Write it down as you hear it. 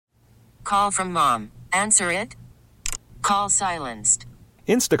Call from mom. Answer it. Call silenced.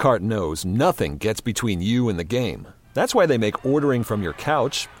 Instacart knows nothing gets between you and the game. That's why they make ordering from your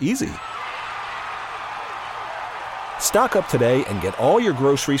couch easy. Stock up today and get all your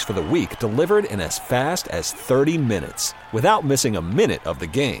groceries for the week delivered in as fast as 30 minutes without missing a minute of the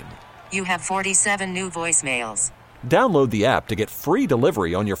game. You have 47 new voicemails. Download the app to get free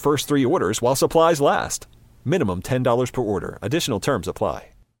delivery on your first 3 orders while supplies last. Minimum $10 per order. Additional terms apply.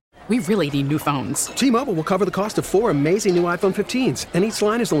 We really need new phones. T-Mobile will cover the cost of 4 amazing new iPhone 15s, and each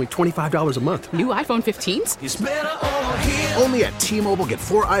line is only $25 a month. New iPhone 15s? It's better over here. Only at T-Mobile, get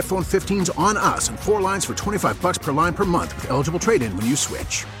 4 iPhone 15s on us and 4 lines for $25 per line per month with eligible trade-in when you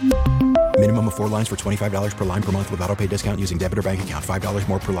switch. Minimum of 4 lines for $25 per line per month with autopay discount using debit or bank account. $5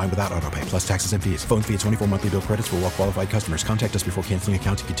 more per line without autopay, plus taxes and fees. Phone fee at 24 monthly bill credits for well-qualified customers. Contact us before canceling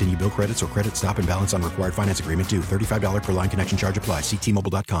account to continue bill credits or credit stop and balance on required finance agreement due. $35 per line connection charge applies. See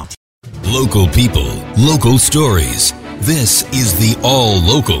T-Mobile.com. Local people, local stories. This is the All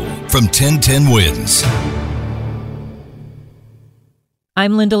Local from 1010 Wins.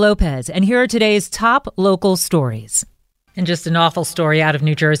 I'm Linda Lopez, and here are today's top local stories. And just an awful story out of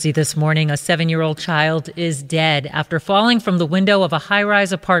New Jersey this morning. A 7-year-old child is dead after falling from the window of a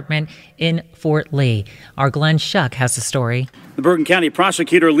high-rise apartment in Fort Lee. Our Glenn Schuck has the story. The Bergen County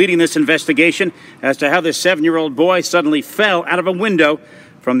prosecutor leading this investigation as to how this 7-year-old boy suddenly fell out of a window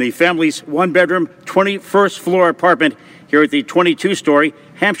from the family's one-bedroom, 21st floor apartment here at the 22-story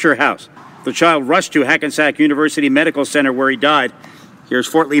Hampshire house. The child rushed to Hackensack University Medical Center where he died. Here's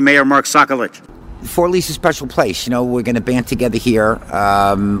Fort Lee Mayor Mark Sokolich. Fort Lee's a special place. You know, we're going to band together here.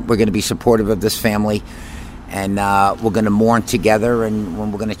 We're going to be supportive of this family, and we're going to mourn together, and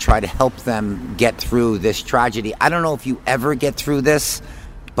we're going to try to help them get through this tragedy. I don't know if you ever get through this,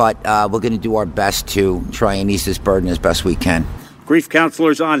 but we're going to do our best to try and ease this burden as best we can. Grief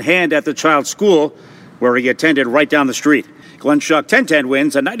counselors on hand at the child's school, where he attended right down the street. Glenn Schuck, 1010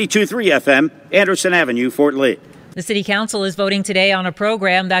 Wins on 92.3 FM, Anderson Avenue, Fort Lee. The City Council is voting today on a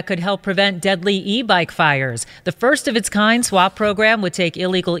program that could help prevent deadly e-bike fires. The first of its kind swap program would take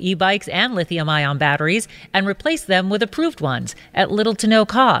illegal e-bikes and lithium-ion batteries and replace them with approved ones at little to no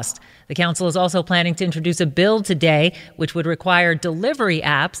cost. The council is also planning to introduce a bill today which would require delivery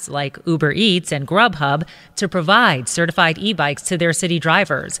apps like Uber Eats and Grubhub to provide certified e-bikes to their city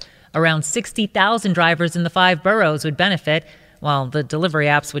drivers. Around 60,000 drivers in the 5 boroughs would benefit, while the delivery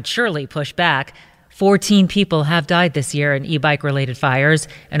apps would surely push back. 14 people have died this year in e-bike-related fires,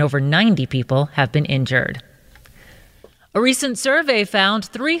 and over 90 people have been injured. A recent survey found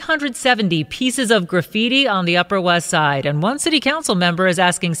 370 pieces of graffiti on the Upper West Side, and one city council member is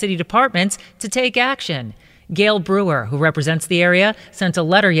asking city departments to take action. Gail Brewer, who represents the area, sent a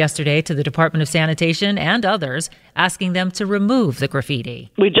letter yesterday to the Department of Sanitation and others asking them to remove the graffiti.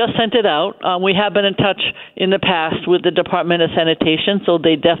 We just sent it out. We have been in touch in the past with the Department of Sanitation, so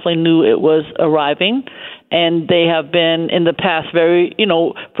they definitely knew it was arriving. And they have been in the past very,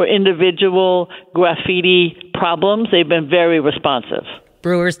 for individual graffiti problems, they've been very responsive.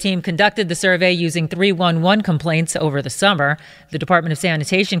 Brewer's team conducted the survey using 311 complaints over the summer. The Department of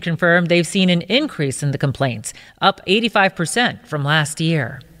Sanitation confirmed they've seen an increase in the complaints, up 85% from last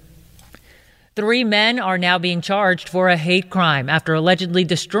year. 3 men are now being charged for a hate crime after allegedly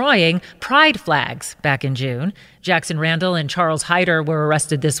destroying pride flags back in June. Jackson Randall and Charles Hyder were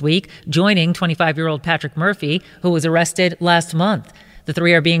arrested this week, joining 25-year-old Patrick Murphy, who was arrested last month. The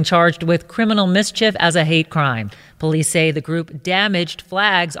 3 are being charged with criminal mischief as a hate crime. Police say the group damaged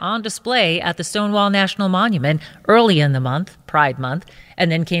flags on display at the Stonewall National Monument early in the month, Pride Month,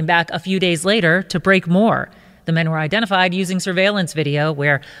 and then came back a few days later to break more. The men were identified using surveillance video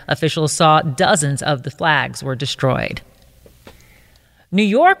where officials saw dozens of the flags were destroyed. New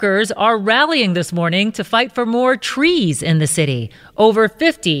Yorkers are rallying this morning to fight for more trees in the city. Over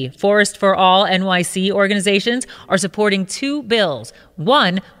 50 Forest for All NYC organizations are supporting 2 bills.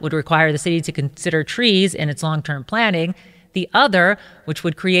 One would require the city to consider trees in its long-term planning. The other, which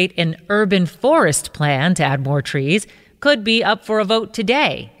would create an urban forest plan to add more trees, could be up for a vote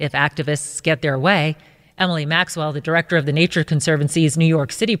today if activists get their way. Emily Maxwell, the director of the Nature Conservancy's New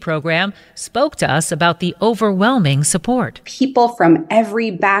York City program, spoke to us about the overwhelming support. People from every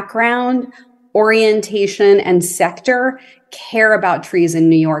background, orientation, and sector care about trees in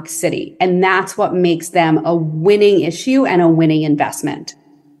New York City. And that's what makes them a winning issue and a winning investment.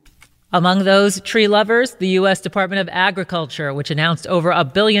 Among those tree lovers, the U.S. Department of Agriculture, which announced over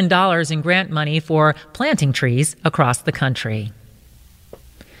 $1 billion in grant money for planting trees across the country.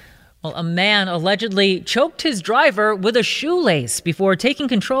 Well, a man allegedly choked his driver with a shoelace before taking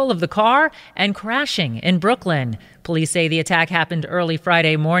control of the car and crashing in Brooklyn. Police say the attack happened early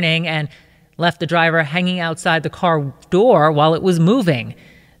Friday morning and left the driver hanging outside the car door while it was moving.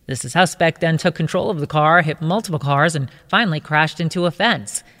 The suspect then took control of the car, hit multiple cars, and finally crashed into a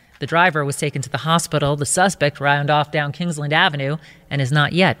fence. The driver was taken to the hospital. The suspect ran off down Kingsland Avenue and has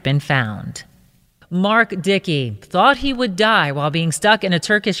not yet been found. Mark Dickey thought he would die while being stuck in a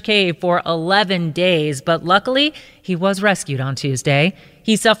Turkish cave for 11 days, but luckily he was rescued on Tuesday.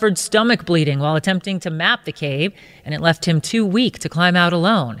 He suffered stomach bleeding while attempting to map the cave, and it left him too weak to climb out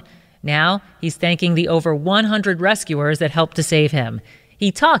alone. Now he's thanking the over 100 rescuers that helped to save him.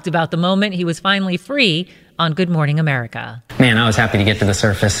 He talked about the moment he was finally free on Good Morning America. Man, I was happy to get to the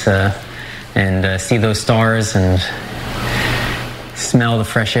surface and see those stars and smell the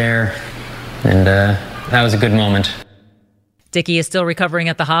fresh air. And that was a good moment. Dickey is still recovering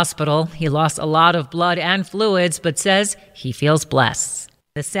at the hospital. He lost a lot of blood and fluids, but says he feels blessed.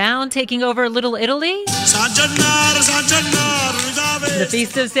 The sound taking over Little Italy? The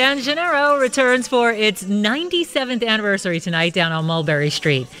Feast of San Gennaro returns for its 97th anniversary tonight down on Mulberry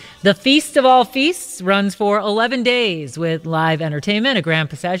Street. The Feast of All Feasts runs for 11 days with live entertainment, a grand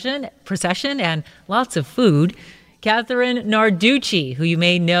procession, and lots of food. Catherine Narducci, who you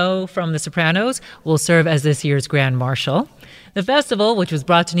may know from The Sopranos, will serve as this year's Grand Marshal. The festival, which was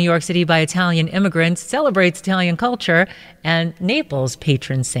brought to New York City by Italian immigrants, celebrates Italian culture and Naples'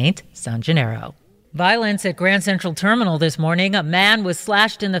 patron saint, San Gennaro. Violence at Grand Central Terminal this morning. A man was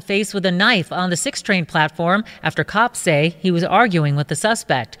slashed in the face with a knife on the 6 train platform after cops say he was arguing with the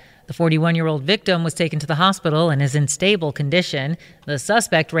suspect. The 41-year-old victim was taken to the hospital and is in stable condition. The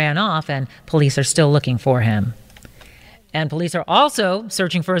suspect ran off, and police are still looking for him. And police are also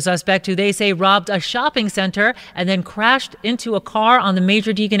searching for a suspect who they say robbed a shopping center and then crashed into a car on the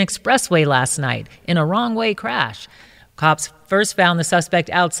Major Deegan Expressway last night in a wrong-way crash. Cops first found the suspect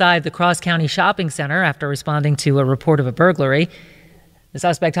outside the Cross County Shopping Center after responding to a report of a burglary. The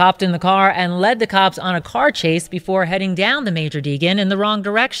suspect hopped in the car and led the cops on a car chase before heading down the Major Deegan in the wrong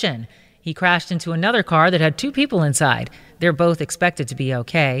direction. He crashed into another car that had 2 people inside. They're both expected to be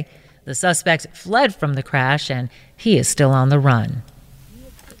okay. The suspect fled from the crash, and he is still on the run.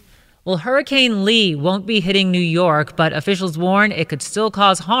 Well, Hurricane Lee won't be hitting New York, but officials warn it could still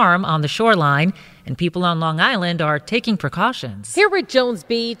cause harm on the shoreline, and people on Long Island are taking precautions. Here at Jones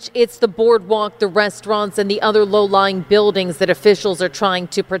Beach, it's the boardwalk, the restaurants, and the other low-lying buildings that officials are trying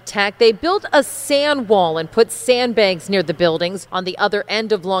to protect. They built a sand wall and put sandbags near the buildings. On the other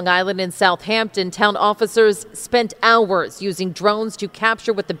end of Long Island in Southampton, town officers spent hours using drones to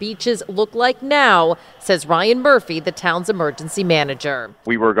capture what the beaches look like now, says Ryan Murphy, the town's emergency manager.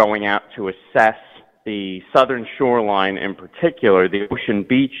 We were going out to assess the southern shoreline, in particular, the ocean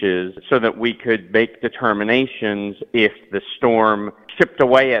beaches, so that we could make determinations if the storm chipped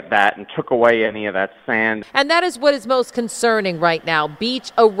away at that and took away any of that sand. And that is what is most concerning right now: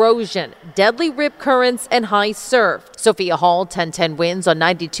 beach erosion, deadly rip currents, and high surf. Sophia Hall, 1010 Winds on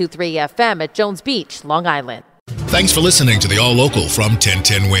 92.3 FM at Jones Beach, Long Island. Thanks for listening to the All Local from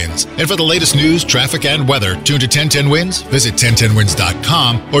 1010 Winds. And for the latest news, traffic, and weather, tune to 1010 Winds, visit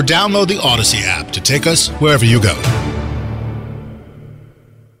 1010winds.com, or download the Odyssey app to take us wherever you go.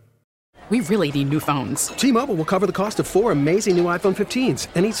 We really need new phones. T-Mobile will cover the cost of 4 amazing new iPhone 15s,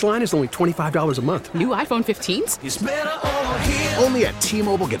 and each line is only $25 a month. New iPhone 15s? It's better over here. Only at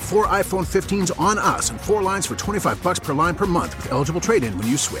T-Mobile, get 4 iPhone 15s on us and 4 lines for $25 per line per month with eligible trade-in when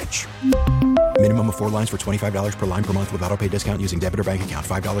you switch. Minimum of 4 lines for $25 per line per month with autopay discount using debit or bank account.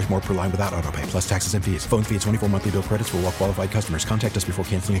 $5 more per line without autopay, plus taxes and fees. Phone fee at 24 monthly bill credits for well-qualified customers. Contact us before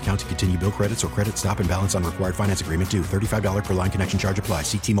canceling account to continue bill credits or credit stop and balance on required finance agreement due. $35 per line connection charge applies.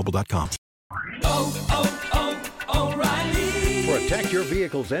 See T-Mobile.com. O'Reilly. Protect your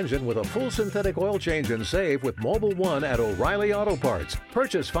vehicle's engine with a full synthetic oil change and save with Mobile One at O'Reilly Auto Parts.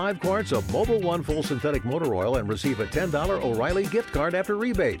 Purchase 5 quarts of Mobile One full synthetic motor oil and receive a $10 O'Reilly gift card after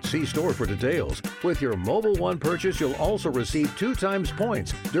rebate. See store for details. With your Mobile One purchase, you'll also receive 2 times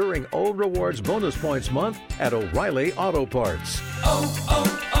points during O Rewards Bonus Points Month at O'Reilly Auto Parts.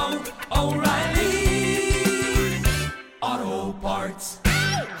 O'Reilly Auto Parts.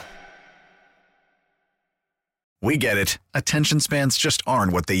 We get it. Attention spans just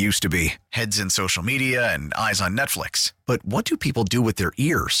aren't what they used to be. Heads in social media and eyes on Netflix. But what do people do with their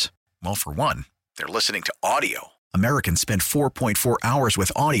ears? Well, for one, they're listening to audio. Americans spend 4.4 hours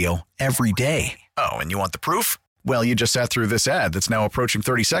with audio every day. Oh, and you want the proof? Well, you just sat through this ad that's now approaching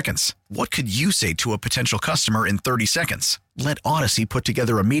 30 seconds. What could you say to a potential customer in 30 seconds? Let Odyssey put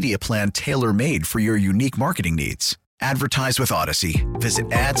together a media plan tailor-made for your unique marketing needs. Advertise with Odyssey.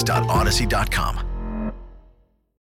 Visit ads.odyssey.com.